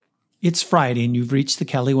It's Friday and you've reached the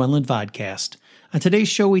Kelly Wendland Vodcast. On today's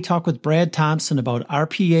show, we talk with Brad Thompson about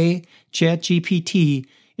RPA, ChatGPT,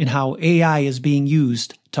 and how AI is being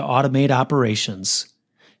used to automate operations.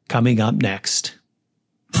 Coming up next.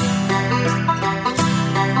 8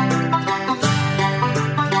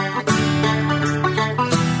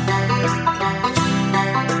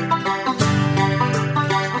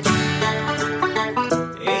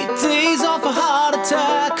 days off a heart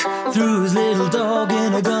attack, threw his little dog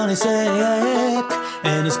in a gunny sack,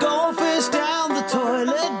 and his goldfish down the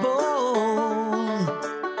toilet bowl.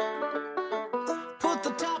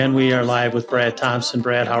 And we are live with Brad Thompson.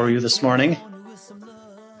 Brad, how are you this morning?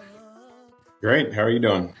 Great. How are you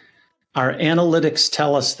doing? Our analytics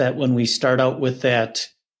tell us that when we start out with that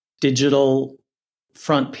digital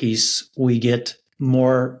front piece, we get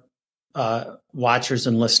more watchers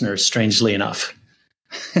and listeners, strangely enough.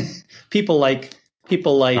 people like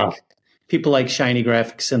shiny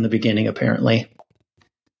graphics in the beginning, apparently.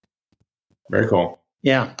 Very cool.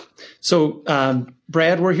 Yeah. So,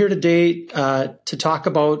 Brad, we're here today to talk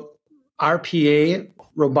about RPA,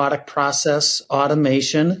 robotic process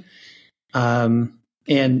automation, and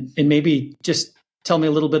maybe just tell me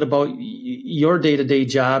a little bit about your day-to-day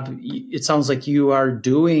job. It sounds like you are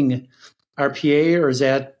doing RPA, or is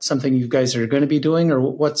that something you guys are going to be doing,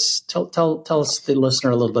 or tell us, the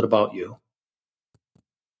listener, a little bit about you.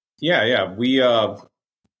 Yeah.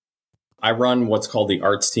 I run what's called the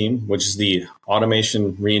ARTS team, which is the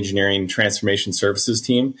Automation Reengineering Transformation Services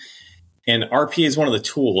team. And RPA is one of the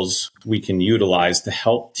tools we can utilize to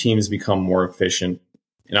help teams become more efficient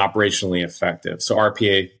and operationally effective. So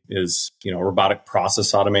RPA is, robotic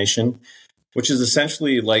process automation, which is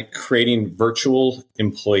essentially like creating virtual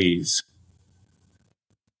employees.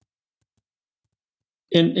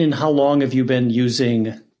 And how long have you been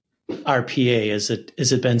using RPA? Is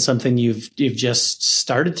it been something you've just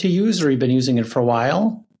started to use, or you've been using it for a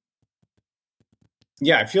while?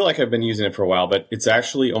 Yeah, I feel like I've been using it for a while, but it's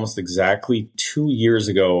actually almost exactly 2 years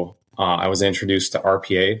ago I was introduced to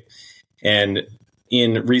RPA. And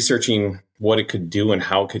in researching what it could do and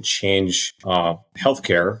how it could change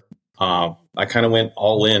healthcare, I kind of went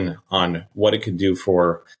all in on what it could do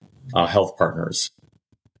for health partners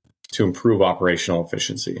to improve operational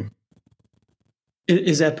efficiency.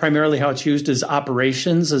 Is that primarily how it's used as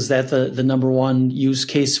operations? Is that the number one use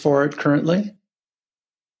case for it currently?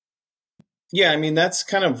 Yeah, that's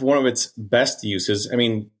kind of one of its best uses.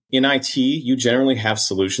 In IT, you generally have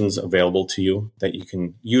solutions available to you that you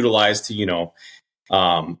can utilize to,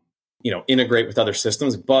 integrate with other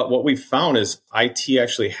systems. But what we've found is IT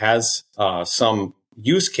actually has some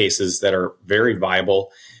use cases that are very viable.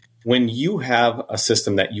 When you have a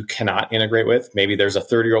system that you cannot integrate with, maybe there's a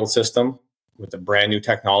 30-year-old system with a brand new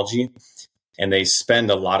technology, and they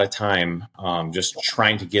spend a lot of time just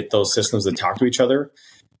trying to get those systems to talk to each other.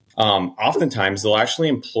 Oftentimes, they'll actually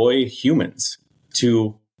employ humans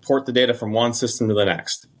to port the data from one system to the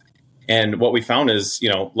next. And what we found is,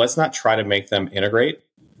 let's not try to make them integrate.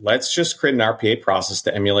 Let's just create an RPA process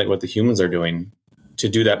to emulate what the humans are doing to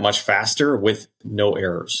do that much faster with no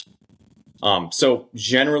errors. So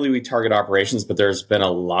generally, we target operations, but there's been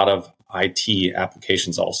a lot of IT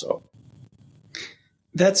applications also.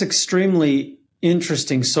 That's extremely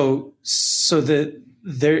interesting. So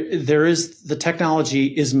there is, the technology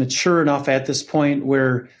is mature enough at this point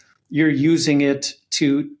where you're using it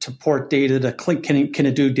to port data to can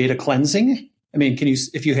it do data cleansing?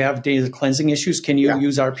 If you have data cleansing issues, can you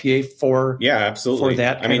use RPA for? Yeah, absolutely. For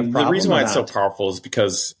that kind of problem? The reason why it's so powerful is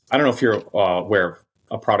because I don't know if you're aware of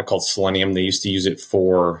a product called Selenium. They used to use it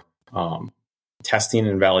for testing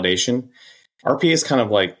and validation. RPA is kind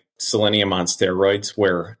of like Selenium on steroids,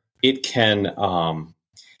 where it can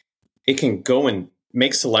go and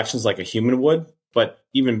make selections like a human would, but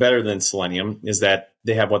even better than Selenium is that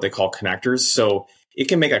they have what they call connectors. So it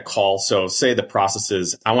can make a call. So say the process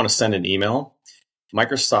is, I want to send an email.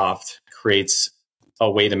 Microsoft creates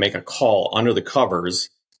a way to make a call under the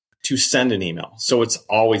covers to send an email. So it's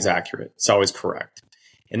always accurate. It's always correct.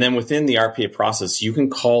 And then within the RPA process, you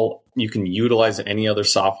can utilize any other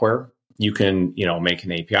software. You can, make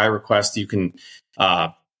an API request. You can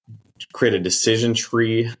create a decision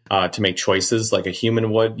tree to make choices like a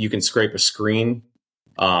human would. You can scrape a screen.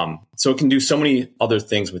 So it can do so many other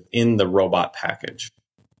things within the robot package.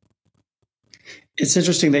 It's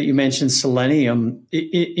interesting that you mentioned Selenium.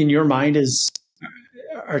 In your mind,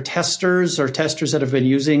 are testers that have been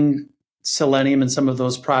using Selenium and some of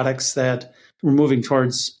those products that we're moving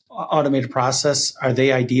towards automated process, are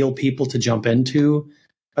they ideal people to jump into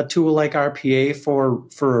a tool like RPA for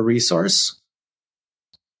a resource?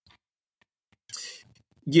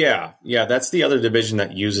 Yeah, that's the other division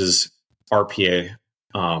that uses RPA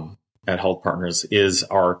at Health Partners is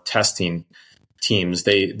our testing teams.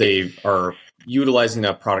 They are utilizing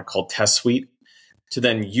a product called Test Suite to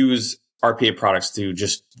then use RPA products to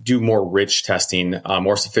just do more rich testing,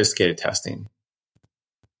 more sophisticated testing.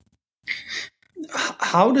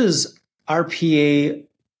 How does RPA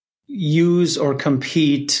use or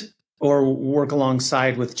compete or work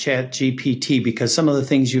alongside with ChatGPT? Because some of the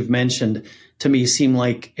things you've mentioned to me seem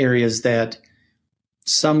like areas that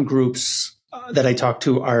some groups that I talk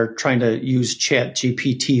to are trying to use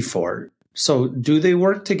ChatGPT for. So do they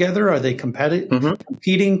work together? Are they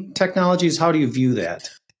competing technologies? How do you view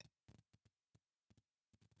that?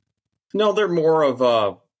 No, they're more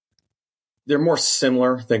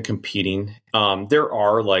similar than competing. There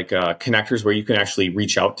are like connectors where you can actually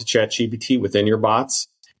reach out to ChatGPT within your bots.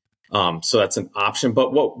 So that's an option.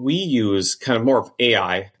 But what we use kind of more of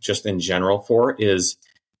AI just in general for is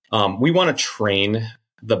we want to train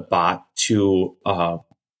the bot to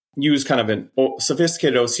use kind of a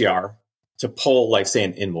sophisticated OCR to pull, like, say,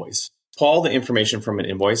 an invoice, pull all the information from an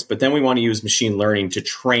invoice. But then we want to use machine learning to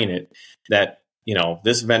train it that,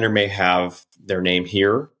 this vendor may have their name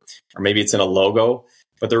here, or maybe it's in a logo,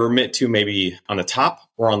 but the remit to maybe on the top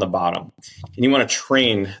or on the bottom. And you want to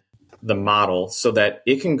train the model so that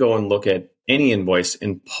it can go and look at any invoice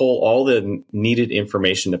and pull all the needed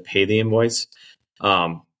information to pay the invoice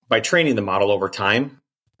by training the model over time.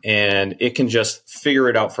 And it can just figure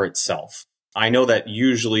it out for itself. I know that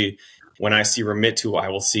usually when I see remit to, I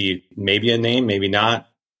will see maybe a name, maybe not,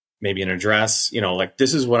 maybe an address, like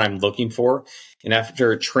this is what I'm looking for. And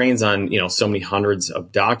after it trains on, so many hundreds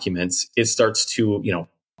of documents, it starts to,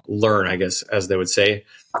 learn, I guess, as they would say,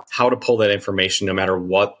 how to pull that information no matter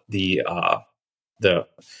what the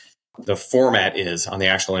format is on the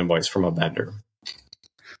actual invoice from a vendor.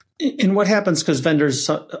 And what happens, because vendors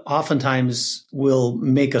oftentimes will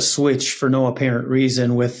make a switch for no apparent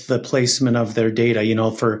reason with the placement of their data,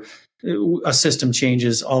 for a system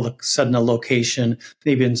changes, all of a sudden a location,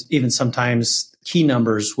 maybe even sometimes key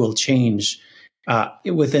numbers will change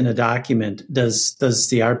within a document. Does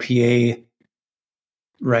the RPA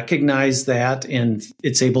recognize that and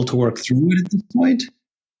it's able to work through it at this point?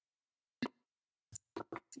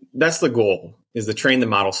 That's the goal, is to train the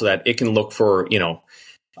model so that it can look for,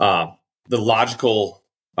 the logical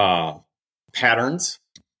patterns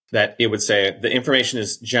that it would say the information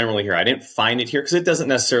is generally here. I didn't find it here because it doesn't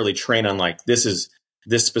necessarily train on like, this is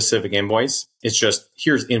this specific invoice. It's just,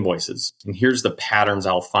 here's invoices and here's the patterns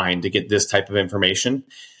I'll find to get this type of information.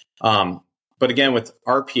 But again, with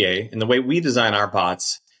RPA and the way we design our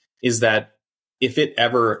bots is that if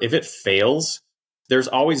it fails, there's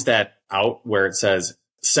always that out where it says,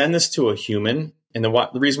 send this to a human. And the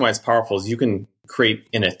reason why it's powerful is you can create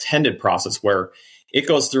an attended process where it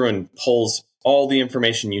goes through and pulls all the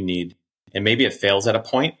information you need, and maybe it fails at a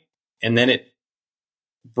point, and then it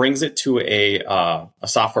brings it to a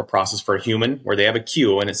software process for a human where they have a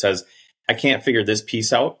queue and it says, I can't figure this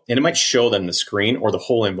piece out. And it might show them the screen or the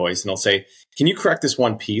whole invoice, and they'll say, can you correct this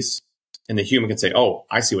one piece? And the human can say, oh,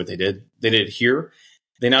 I see what they did. They did it here.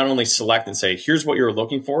 They not only select and say, here's what you're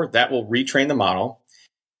looking for. That will retrain the model,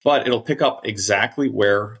 but it'll pick up exactly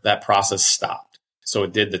where that process stopped. So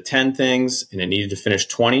it did the 10 things and it needed to finish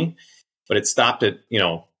 20. But it stopped at,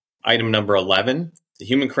 item number 11. The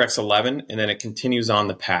human corrects 11, and then it continues on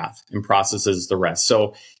the path and processes the rest.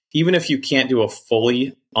 So even if you can't do a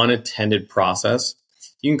fully unattended process,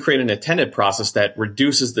 you can create an attended process that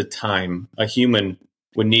reduces the time a human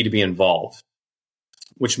would need to be involved,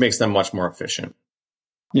 which makes them much more efficient.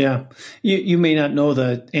 Yeah. You may not know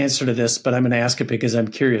the answer to this, but I'm going to ask it because I'm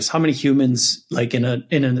curious. How many humans, like in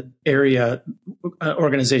an area,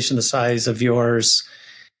 organization the size of yours,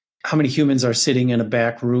 how many humans are sitting in a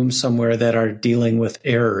back room somewhere that are dealing with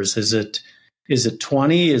errors? Is it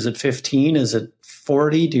 20? Is it 15? Is it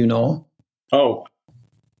 40? Do you know? Oh,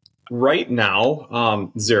 right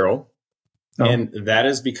now, 0. Oh. And that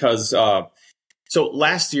is because, so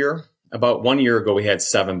last year, about 1 year ago, we had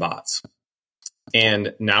 7 bots.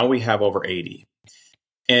 And now we have over 80.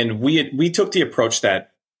 And we took the approach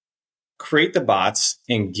that create the bots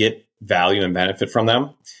and get value and benefit from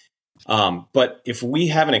them. But if we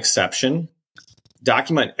have an exception,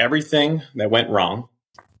 document everything that went wrong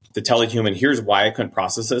to tell a human, here's why I couldn't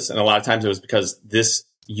process this. And a lot of times it was because this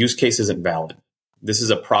use case isn't valid. This is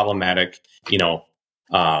a problematic,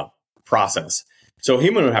 process. So a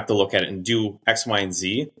human would have to look at it and do X, Y, and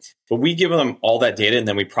Z. But we give them all that data and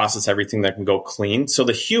then we process everything that can go clean. So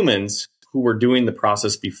the humans who were doing the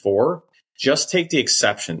process before just take the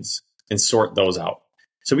exceptions and sort those out.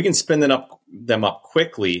 So we can spin them up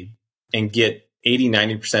quickly and get 80,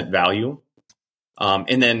 90% value,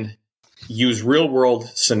 and then use real world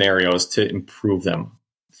scenarios to improve them.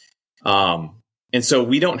 And so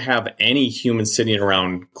we don't have any humans sitting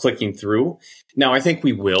around clicking through. Now, I think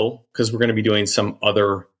we will, because we're going to be doing some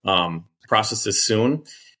other processes soon.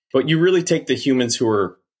 But you really take the humans who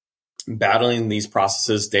are battling these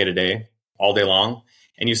processes day to day, all day long,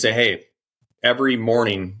 and you say, hey, every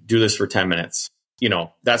morning, do this for 10 minutes.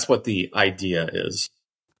 That's what the idea is.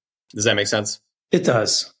 Does that make sense? It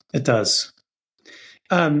does. It does.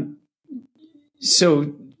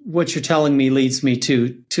 So what you're telling me leads me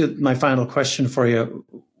to my final question for you.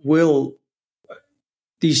 Will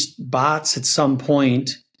these bots at some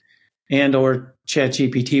point and or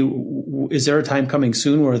ChatGPT, is there a time coming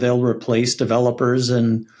soon where they'll replace developers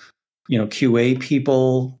and, QA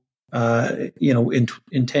people,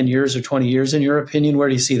 in 10 years or 20 years, in your opinion? Where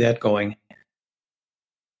do you see that going?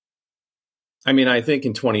 I mean, I think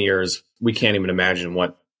in 20 years, we can't even imagine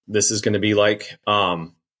what this is going to be like.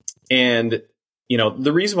 And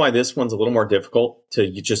the reason why this one's a little more difficult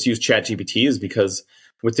to just use ChatGPT is because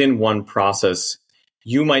within one process,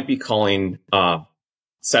 you might be calling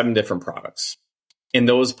 7 different products. And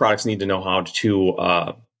those products need to know how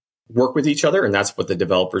to work with each other. And that's what the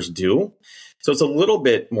developers do. So it's a little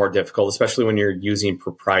bit more difficult, especially when you're using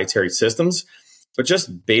proprietary systems. But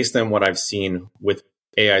just based on what I've seen with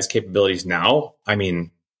AI's capabilities now, I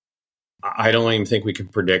mean, I don't even think we can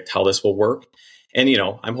predict how this will work. And,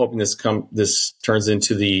 I'm hoping this turns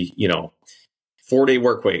into the, 4-day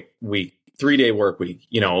work week, 3-day work week,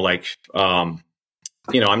 I'm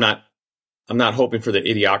not hoping for the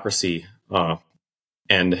idiocracy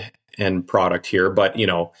and product here, but,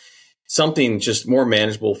 something just more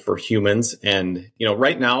manageable for humans. And,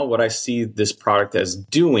 right now, what I see this product as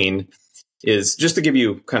doing is, just to give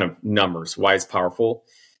you kind of numbers, why it's powerful.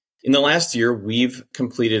 In the last year, we've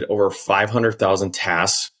completed over 500,000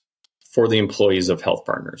 tasks for the employees of Health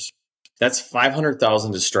Partners. That's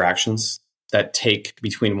 500,000 distractions that take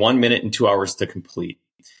between 1 minute and 2 hours to complete.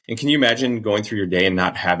 And can you imagine going through your day and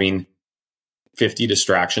not having 50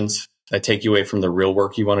 distractions that take you away from the real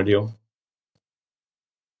work you want to do?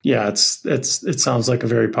 Yeah, it sounds like a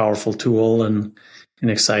very powerful tool and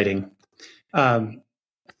exciting.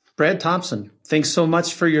 Brad Thompson, thanks so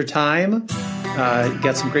much for your time.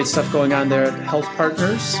 Got some great stuff going on there at Health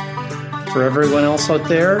Partners. For everyone else out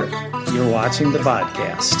there, you're watching the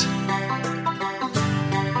podcast.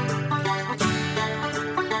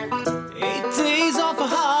 8 days off a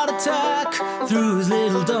heart attack, threw his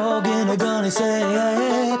little dog in a gunny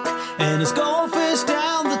sack, and his goldfish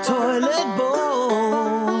down the toilet bowl.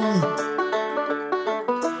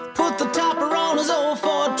 Put the topper on his old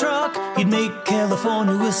Ford truck, he'd make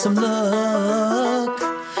California with some luck,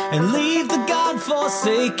 and leave the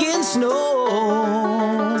godforsaken snow.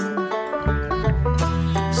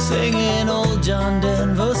 Singing old John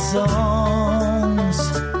Denver songs,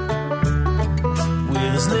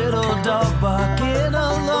 with his little dog barking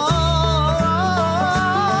along.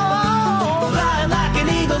 Flying like an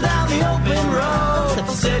eagle down the open road,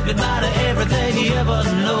 said goodbye to everything he ever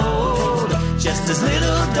knowed. Just his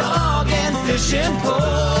little dog and fishing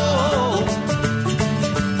pole.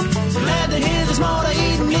 Glad to hear there's more to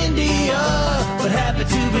eat in India, but happy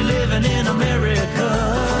to be living in America.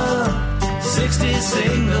 60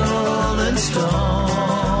 single and strong,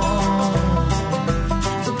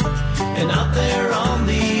 and out there on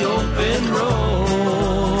the open road.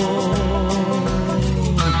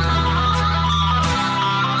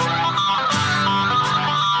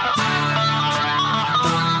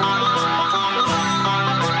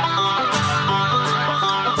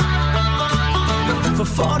 For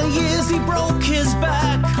 40 years he broke his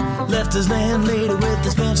back, left his landlady with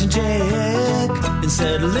his pension check, and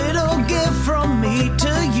said, a little gift from me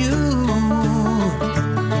to you.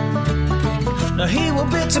 Now he will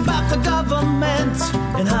bitch about the government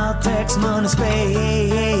and how tax money's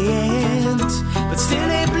spent, but still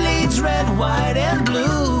he bleeds red, white, and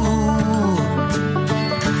blue.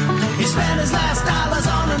 He spent his last dollars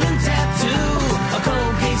on a new tattoo, a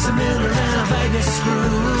cold case of Miller and a Vegas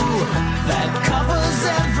screw that covers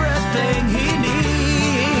everything he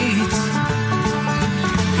needs.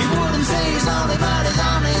 He wouldn't say he's lonely, but he's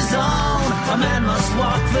on his own. A man must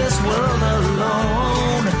walk this world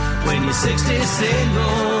alone when you're 60,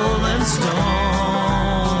 single and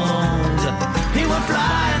stoned. He went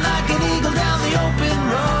flying like an eagle down the open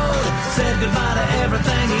road, said goodbye to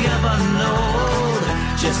everything he ever knowed,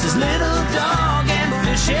 just his little dog and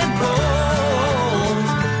fishing pole.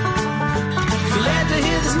 Glad to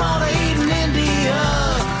hear there's more to eat in India,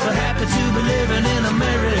 but happy to be living in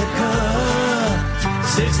America.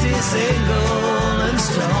 60 single and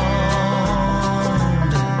strong.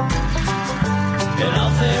 and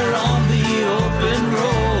off they